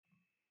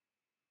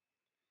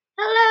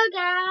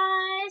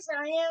guys,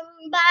 I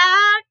am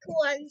back.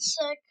 One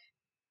sec.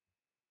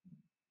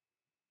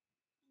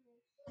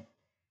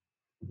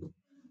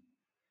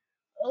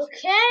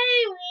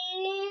 Okay,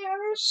 we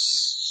are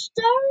starting.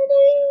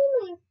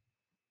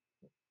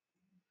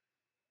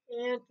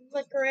 And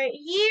look right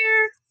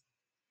here.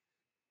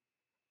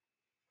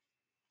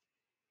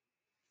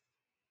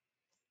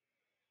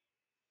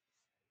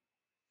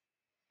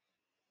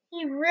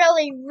 He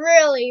really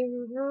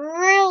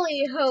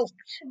hoped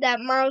that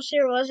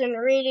Marcia wasn't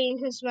reading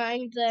his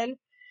mind then.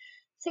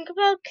 Think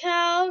about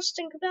cows,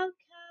 think about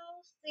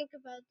cows, think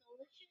about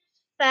delicious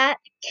fat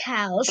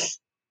cows.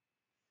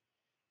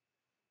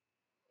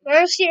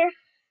 Marcia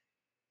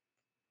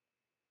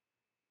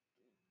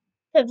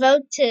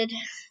pivoted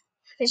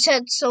his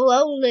head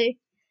slowly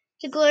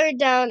to glare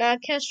down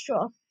at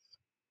Kestrel,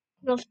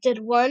 lifted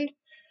one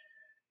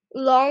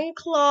long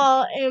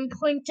claw and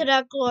pointed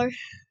at Glor.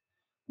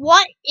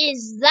 "What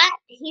is that?"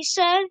 he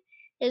said,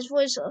 his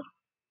voice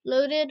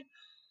loaded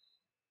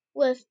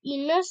with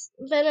enough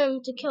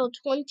venom to kill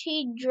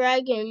 20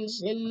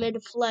 dragons in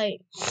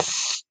mid-flight.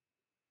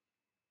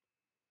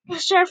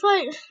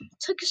 Starflight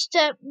took a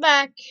step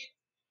back,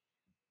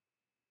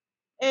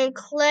 and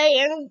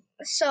Clay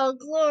saw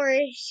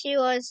Glory. She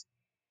was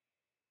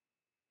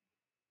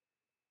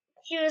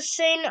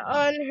sitting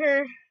on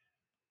her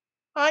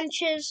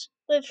haunches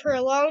with her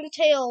long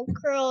tail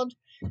curled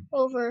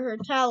over her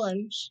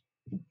talons.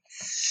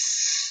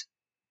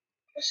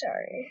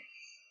 Sorry.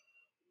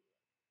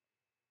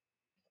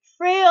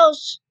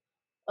 Trails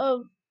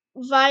of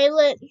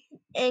violet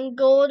and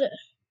gold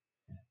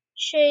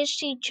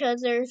chased each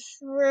other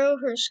through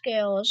her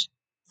scales.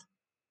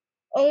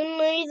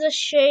 Only the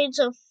shades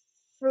of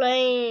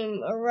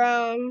flame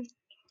around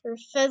her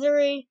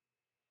feathery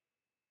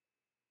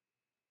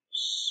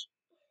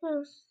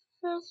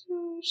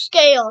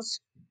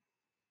scales.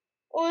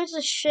 Only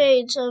the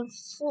shades of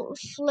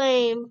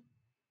flame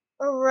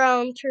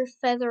around her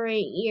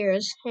feathery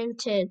ears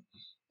hinted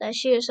that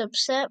she was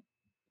upset.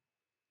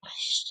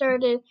 She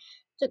started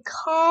to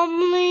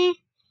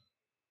calmly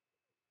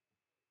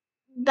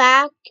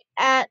back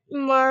at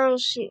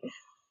Marcia.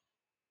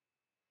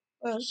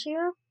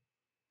 There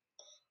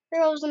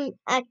was an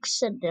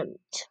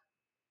accident,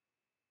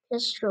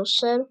 Kestrel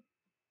said.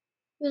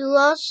 We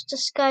lost the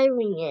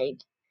Skywing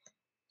egg,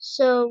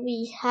 so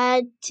we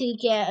had to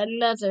get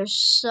another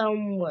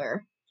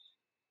somewhere.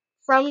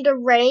 From the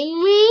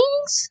Rain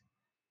Wings?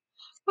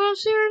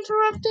 Marcia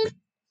interrupted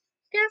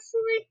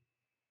carefully.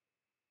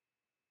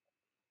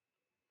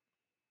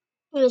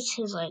 It was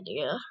his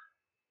idea,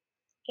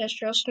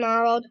 Kestrel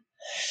snarled,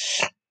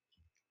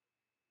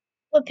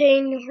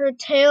 whipping her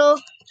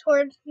tail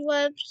toward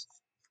Webs.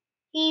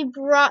 He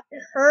brought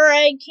her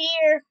egg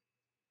here.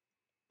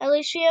 At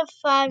least we have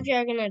 5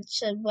 dragonets,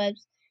 said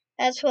Webs.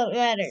 That's what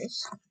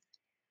matters.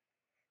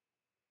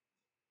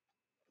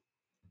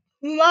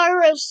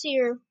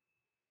 Marcia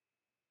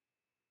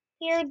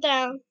peered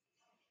down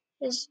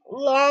his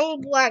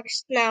long black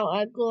snout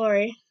at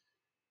Glory.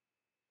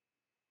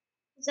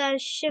 His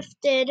eyes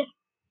shifted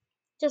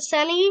to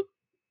Sunny,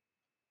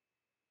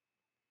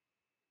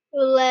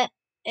 who let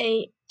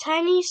a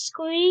tiny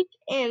squeak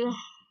and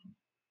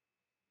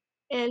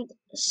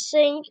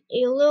sank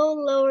a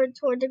little lower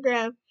toward the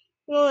ground,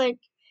 more like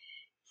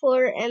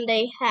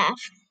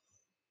 4.5.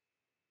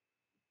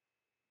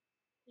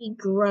 He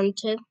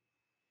grunted.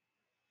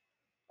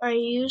 Are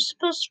you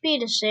supposed to be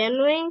the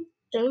Sandwing?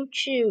 Don't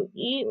you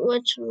eat?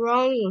 What's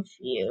wrong with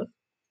you?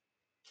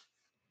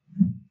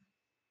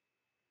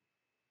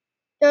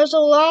 There was a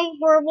long,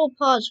 horrible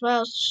pause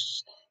while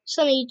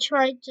Sunny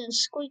tried to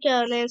squeak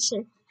out an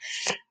answer.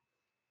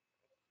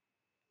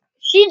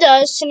 She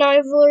does,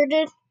 Sonai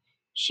blurted.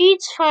 She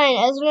eats fine,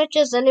 as much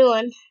as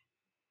anyone.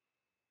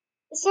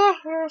 It's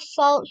not her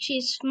fault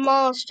she's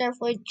small,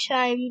 Starflight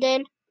chimed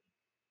in.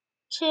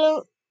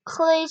 To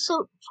Clay's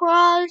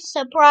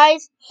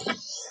surprise.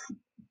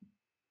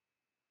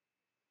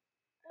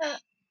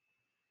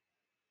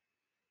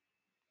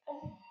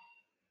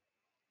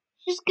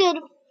 She's a good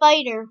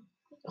fighter,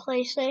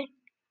 Clay said.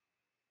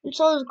 And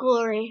so is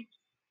Glory.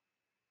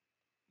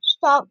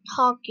 Stop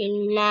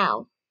talking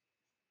now,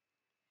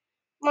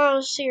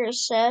 Marcia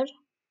said,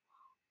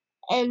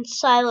 and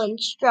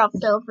silence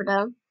dropped over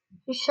them.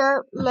 Her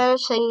sharp,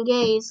 menacing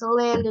gaze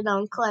landed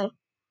on Clay.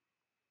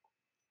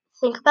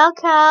 Think about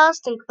cows,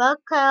 think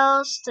about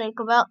cows, think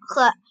about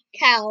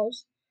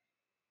cows.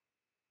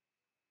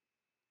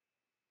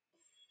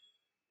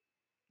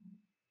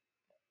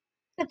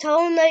 The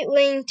tall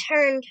Nightwing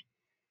turned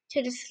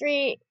to the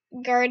 3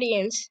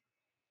 guardians.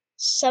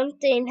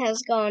 Something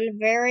has gone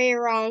very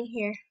wrong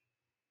here.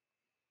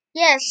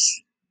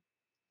 Yes,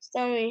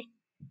 Stormy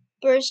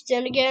burst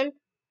in again.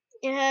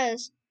 It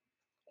has.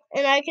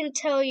 And I can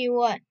tell you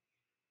what.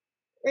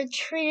 We're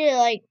treated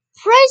like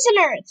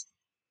prisoners!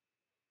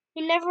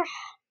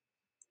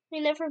 We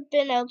never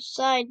been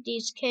outside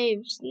these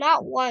caves.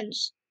 Not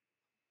once.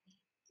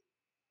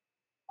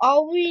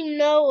 All we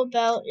know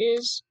about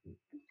is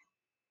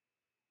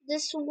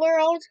this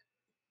world.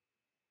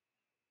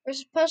 We're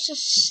supposed to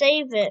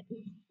save it.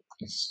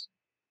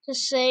 to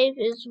save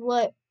is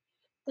what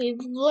we've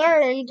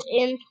learned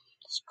in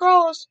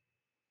scrolls.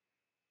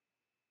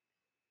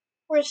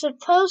 We're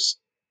supposed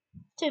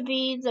to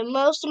be the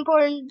most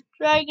important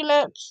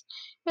dragonets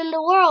in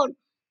the world,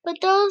 but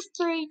those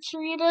three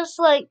treat us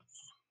like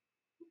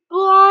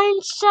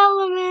blind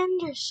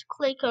salamanders.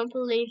 Clay couldn't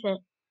believe it.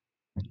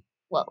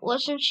 What,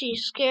 wasn't she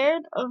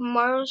scared of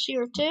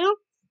Marosier too?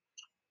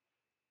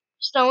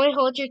 Snowy,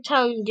 hold your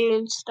tongue,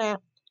 Dune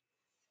snapped.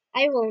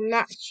 I will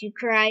not, she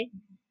cried.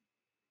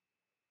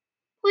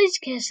 Please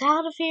get us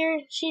out of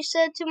here, she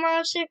said to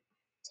Marosier.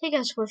 Take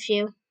us with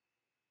you.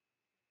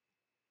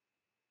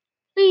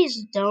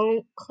 Please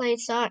don't, Clay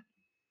thought.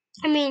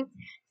 Think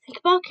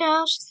about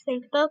cows,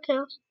 think about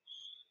cows.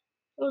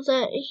 Was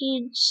that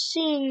he'd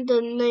seen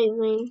the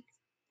Nightwing.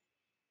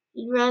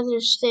 He'd rather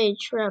stay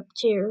trapped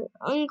here.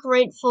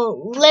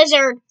 Ungrateful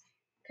lizard,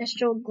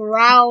 Kestrel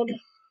growled.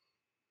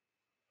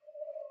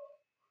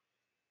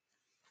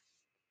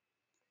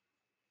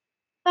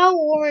 Without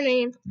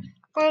warning,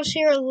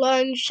 Marosier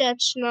lunged at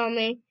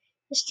Tsunami.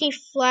 His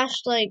teeth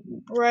flashed like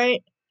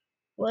bright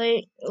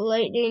white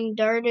lightning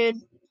darted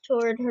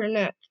toward her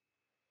neck.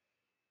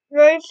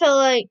 Roy felt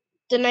like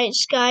the night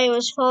sky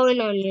was falling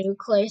on you,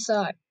 Clay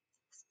thought,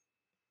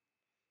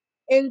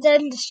 and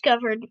then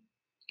discovered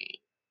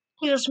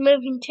he was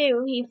moving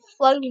too. He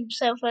flung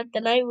himself at the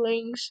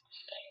Nightwing's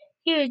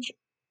huge,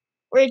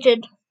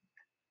 rigid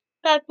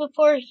back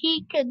before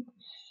he could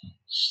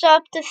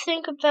stop to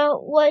think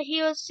about what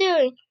he was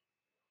doing.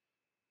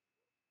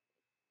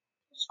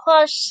 His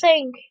claws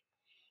sank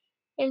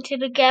into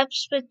the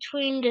gaps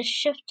between the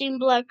shifting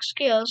black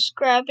scales,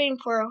 grabbing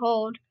for a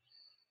hold.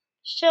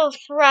 Still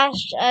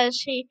thrashed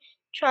as he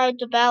tried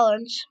to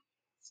balance.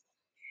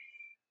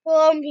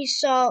 Below him he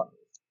saw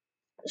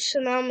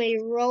Tsunami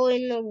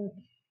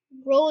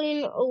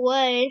rolling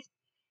away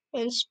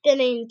and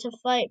spinning to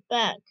fight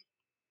back.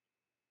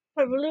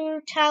 Her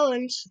blue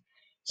talons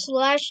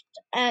slashed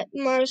at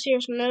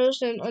Marcier's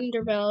nose and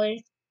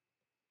underbelly.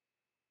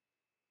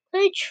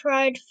 Clay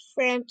tried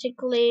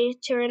frantically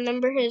to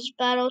remember his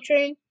battle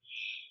train.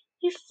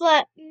 He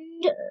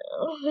flattened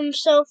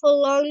himself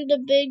along the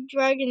big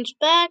dragon's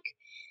back,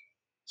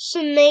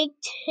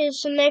 snaked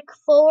his neck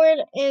forward,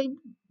 and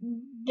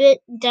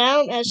bit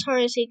down as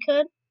hard as he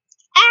could.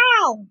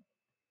 Ow!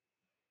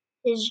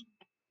 His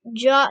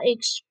jaw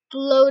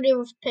exploded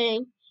with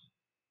pain,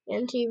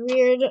 and he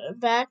reared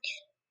back.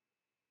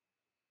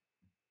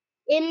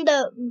 In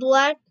the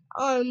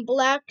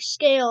black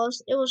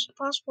scales, it was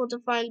impossible to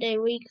find a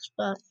weak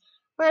spot.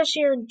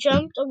 Marcier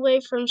jumped away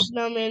from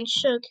Tsunami and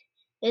shook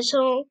his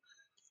whole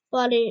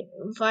body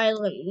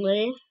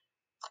violently.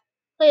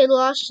 He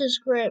lost his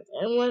grip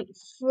and went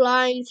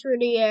flying through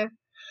the air.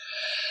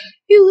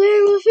 He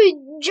landed with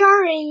a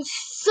jarring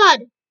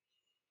thud,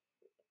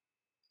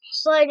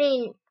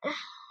 sliding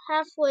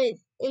halfway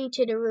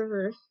into the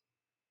river.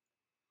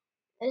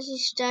 As he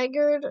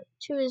staggered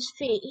to his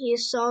feet, he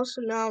saw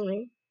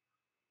Tsunami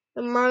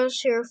and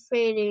Marcier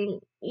fading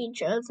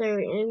each other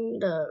in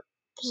the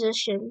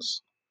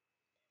positions.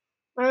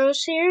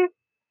 Marcier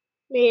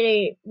made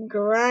a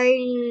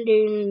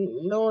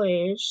grinding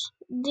noise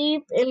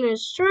deep in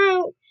his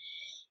throat.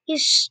 He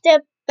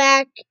stepped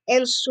back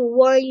and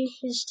swung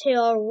his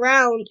tail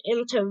around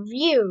into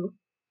view.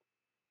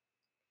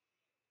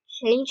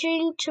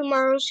 Changing to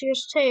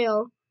Marosier's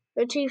tail,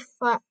 the teeth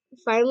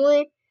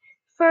finally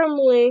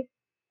firmly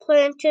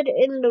planted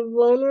in the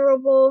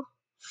vulnerable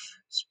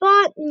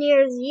spot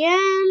near the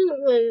end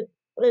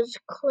with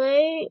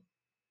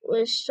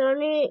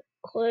Sunny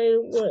Clay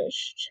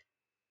wished.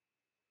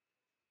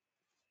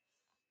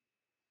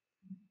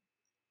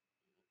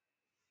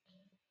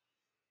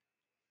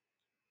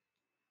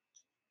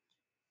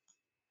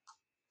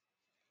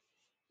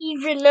 He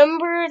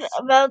remembered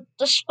about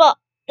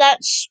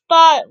that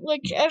spot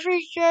which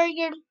every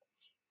dragon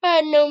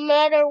had, no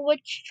matter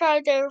which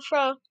tribe they were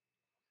from.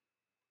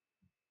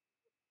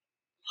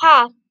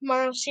 Ha!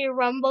 Marcy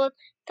rumbled.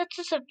 That's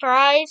a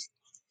surprise.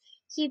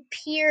 He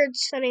peered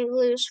Sunny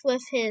loose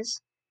with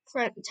his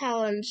front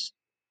talons,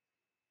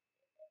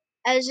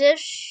 as if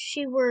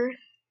she were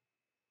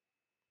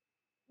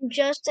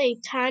just a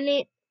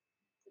tiny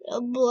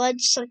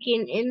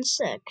blood-sucking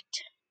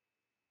insect.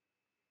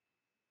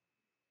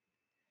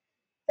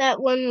 That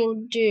one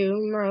will do,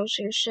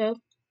 Marcy said,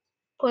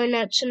 pointing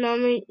at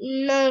Tsunami.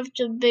 None of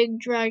the big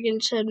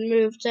dragons had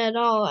moved at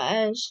all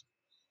as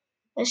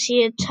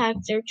he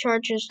attacked their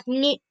chargers.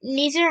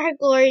 Neither had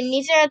Glory,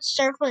 neither had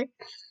Starflight.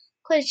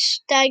 Clay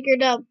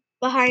staggered up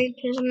behind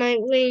his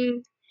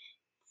Nightwing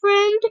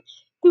friend,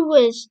 who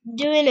was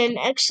doing an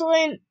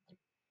excellent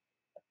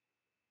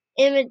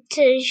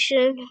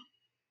imitation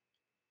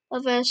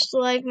of a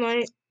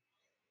stalagmite.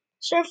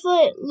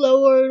 Starflight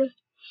lowered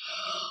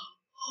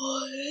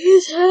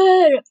his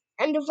head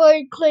and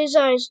avoided Clay's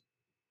eyes.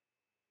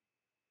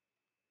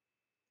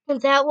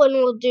 That one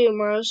will do,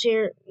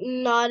 Marosier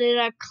nodded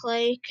at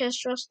Clay.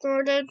 Kestrel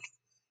snorted.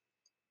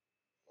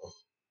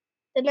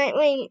 The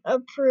Nightwing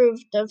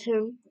approved of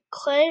him.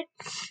 Clay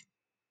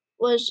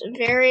was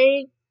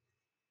very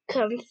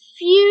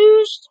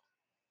confused.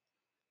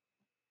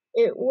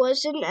 It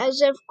wasn't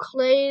as if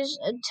Clay's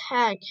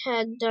attack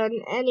had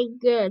done any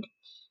good.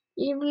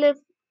 Even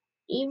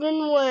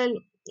when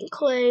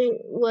Clay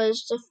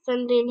was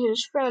defending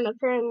his friend,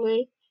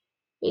 apparently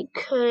he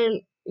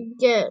couldn't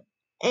get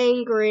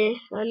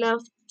angry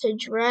enough to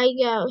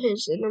drag out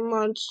his inner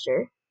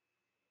monster.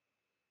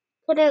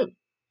 Couldn't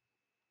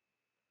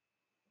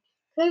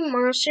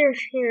Monster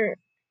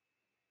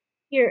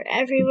hear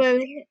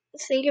everyone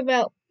think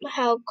about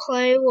how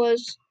Clay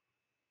was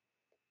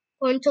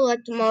going to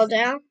let them all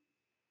down?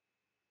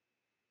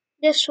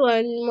 This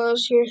one,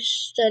 Monsieur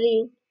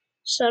studied,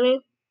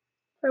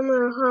 from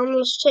her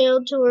harmless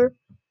tail to her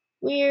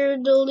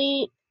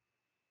weirdly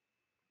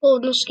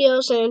golden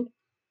scales and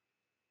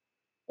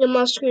the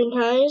musgreen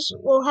eyes.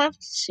 We'll have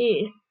to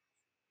see.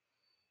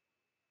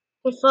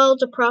 We followed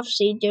the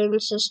prophecy, Dune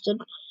insisted.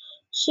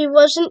 She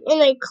wasn't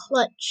in a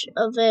clutch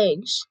of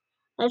eggs.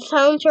 I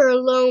found her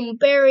alone,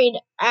 buried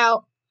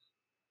out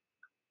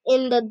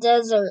in the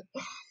desert,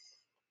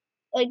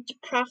 like the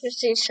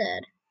prophecy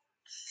said.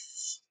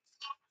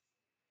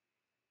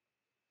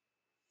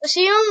 Let's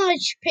see how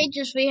much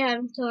pages we have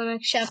until the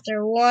next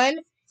chapter. 1,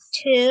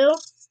 2,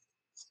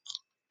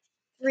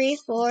 3,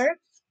 4,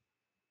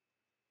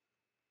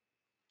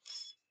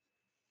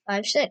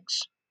 5,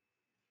 6.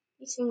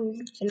 You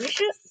can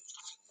finish it?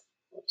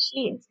 Let's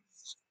see.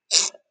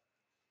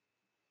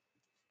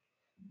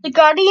 The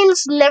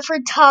Guardians never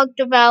talked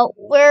about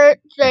where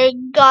they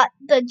got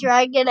the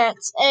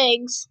dragonette's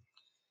eggs.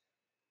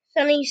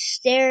 Sunny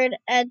stared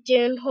at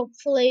Dune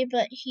hopefully,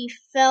 but he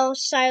fell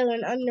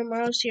silent under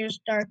Marlseer's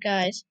dark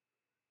eyes.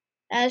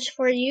 As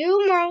for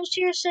you,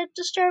 Marlseer said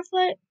to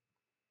Starflight,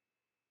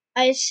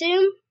 I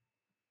assume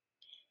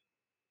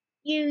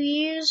you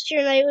used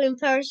your Nightwing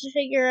powers to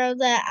figure out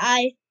that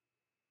I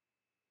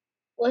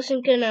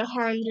wasn't gonna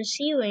harm the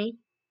Sea-Wing.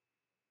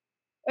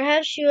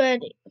 Perhaps you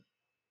had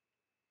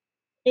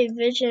a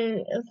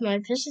vision of my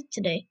visit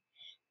today.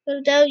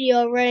 No doubt you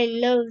already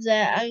know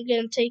that I'm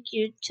gonna take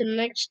you to the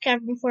next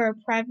cabin for a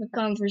private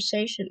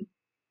conversation.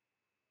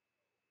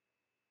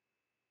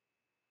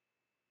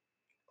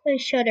 Clay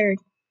shuddered.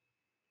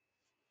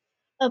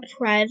 A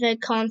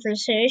private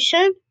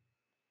conversation?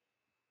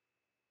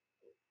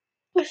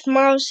 If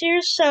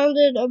Marlseer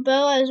sounded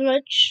about as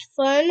much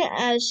fun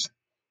as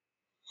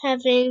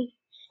having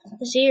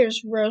his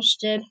ears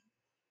roasted.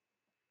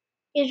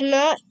 He did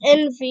not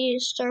envy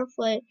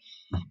Starflight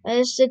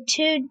as the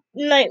two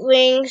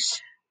Nightwings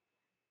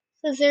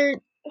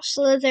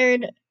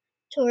slithered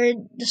toward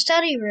the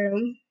study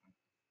room.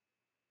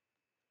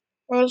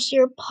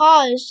 Marlseer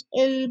paused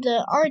in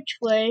the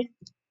archway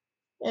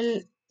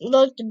and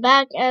looked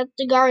back at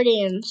the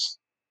Guardians.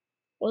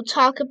 We'll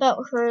talk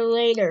about her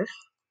later.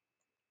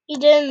 He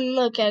didn't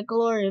look at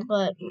Glory,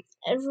 but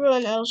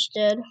everyone else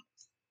did.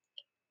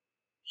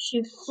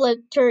 She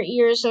flicked her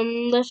ears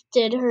and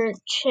lifted her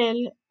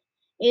chin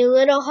a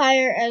little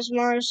higher as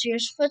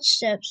Marlseer's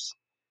footsteps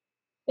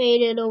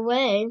faded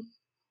away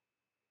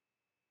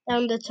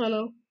down the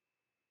tunnel.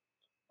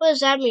 What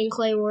does that mean,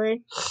 Clay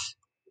worried?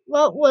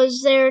 What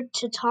was there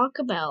to talk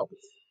about?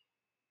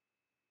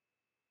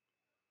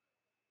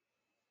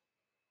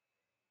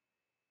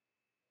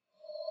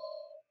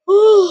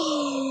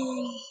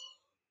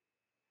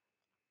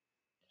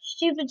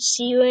 Stupid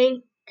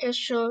Sea-Wing,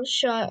 Kestrel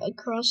shot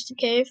across the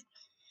cave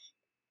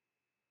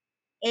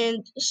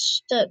and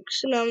stuck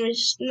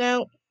Tsunami's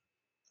snout,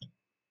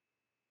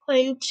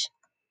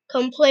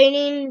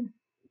 complaining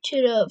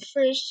to the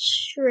first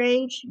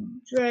strange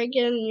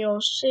dragon you'll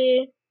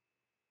see.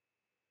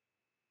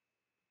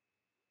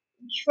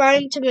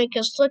 Trying to make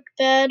us look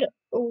bad,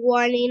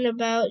 whining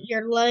about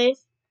your life.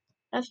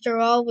 After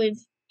all,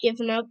 we've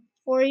given up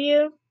for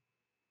you.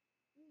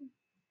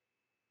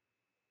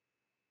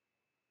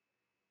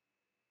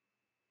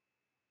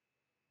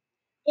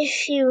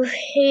 If you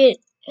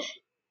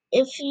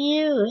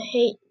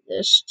hate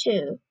this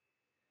too,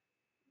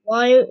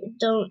 why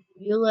don't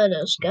you let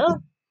us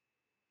go?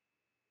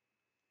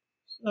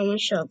 Tsunami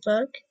shot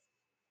back.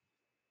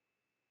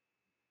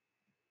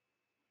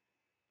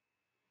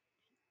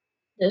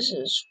 This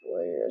is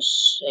for your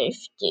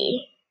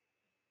safety.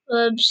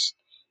 Bubs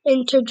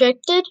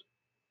interjected.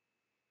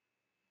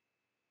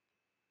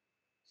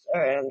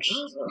 Sorry, I'm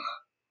just a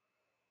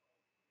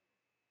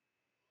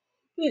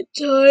bit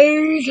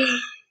tired.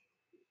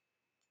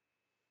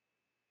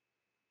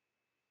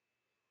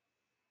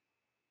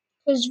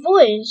 His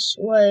voice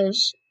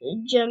was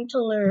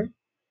gentler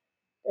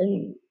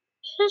than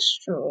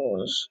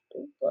Kestrel's,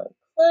 but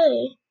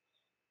Clay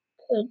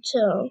could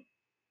tell.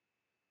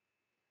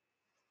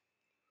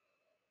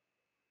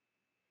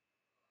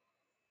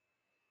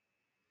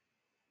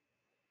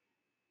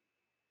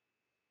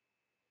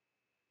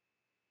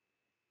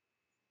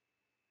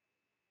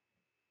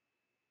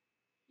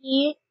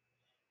 He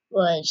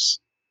was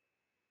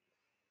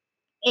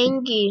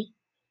angry,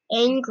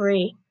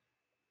 angry,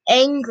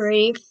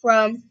 angry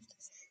from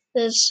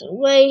this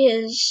way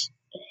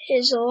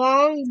his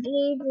long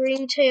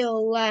blue-green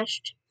tail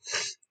lashed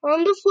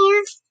on the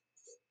floor.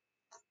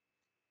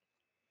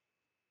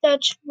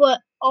 That's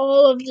what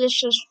all of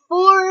this is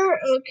for.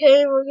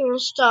 Okay, we're gonna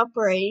stop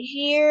right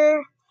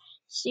here.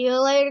 See you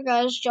later,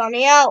 guys.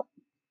 Johnny out.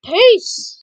 Peace!